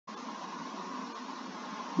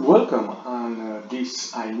Welcome on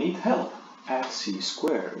this I Need Help at C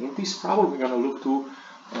squared. In this problem we're going to look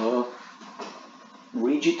to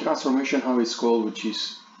rigid transformation, how it's called, which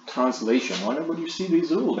is translation. Whenever you see this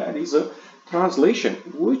rule, that is a translation,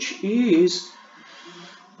 which is,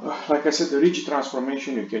 like I said, the rigid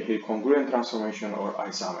transformation. You can hear congruent transformation or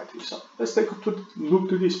isometry. So let's take a look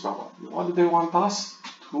to this problem. What do they want us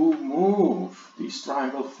to move? This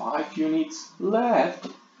triangle 5 units left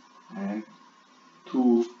and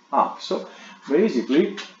 2 up. So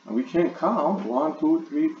basically we can count 1, 2,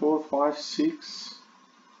 3, 4, 5, 6.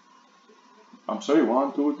 I'm sorry,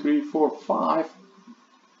 1, 2, 3, 4, 5.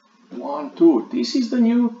 1, 2. This is the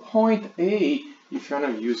new point A if you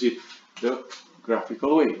want to use it the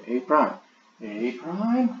graphical way. A prime. A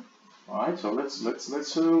prime. Alright, so let's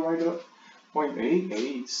write a point A.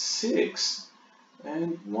 A is 6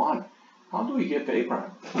 and 1. How do we get A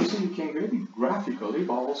prime? So we can get it graphically,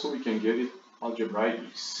 but also we can get it algebraically.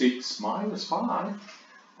 6 minus 5.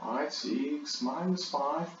 Alright, 6 minus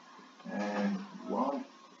 5 and 1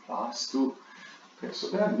 plus 2. Okay, so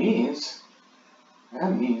that means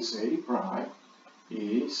A prime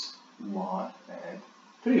is 1 and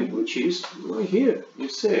 3, which is right here. You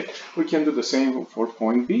see, we can do the same for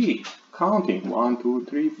point B. Counting 1, 2,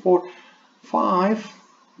 3, 4, 5,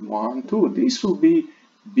 1, 2. This will be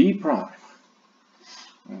B prime.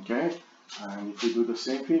 Okay, and if we do the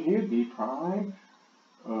same thing here, B prime,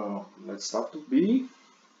 let's start to B.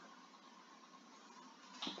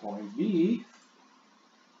 Point B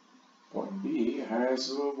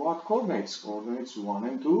has what coordinates? Coordinates 1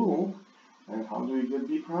 and 2. And how do we get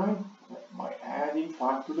B prime? By adding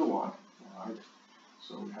 5 to the 1. Right?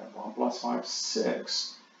 So we have 1 plus 5,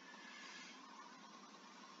 6.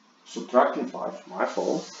 Subtracting 5, my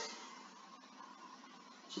fault.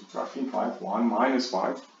 Subtracting 5, 1 minus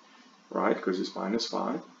 5. Right, because it's minus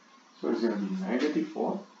 5. So it's going to be negative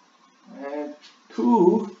 4. And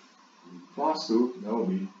 2 plus 2, that will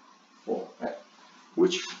be 4.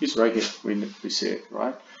 Which is right here. We see it,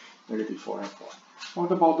 right? Negative 4 and 4.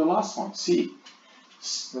 What about the last one, C?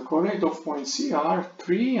 The coordinate of point C are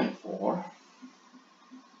 3 and 4.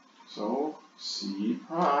 So C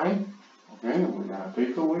prime, okay, we're going to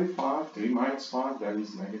take away 5. 3 minus 5, that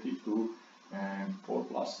is negative 2. And 4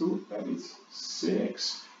 plus 2, that is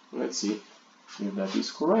 6. Let's see if that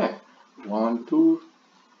is correct. 1, 2,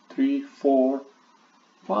 3, 4,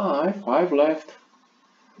 5. 5 left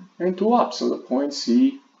and 2 up. So the point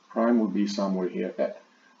C prime will be somewhere here. That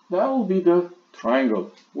will be the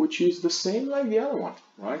triangle, which is the same like the other one,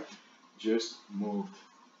 right? Just moved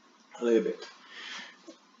a little bit.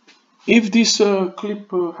 If this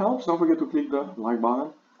clip helps, don't forget to click the like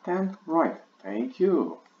button and right. Thank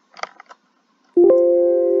you.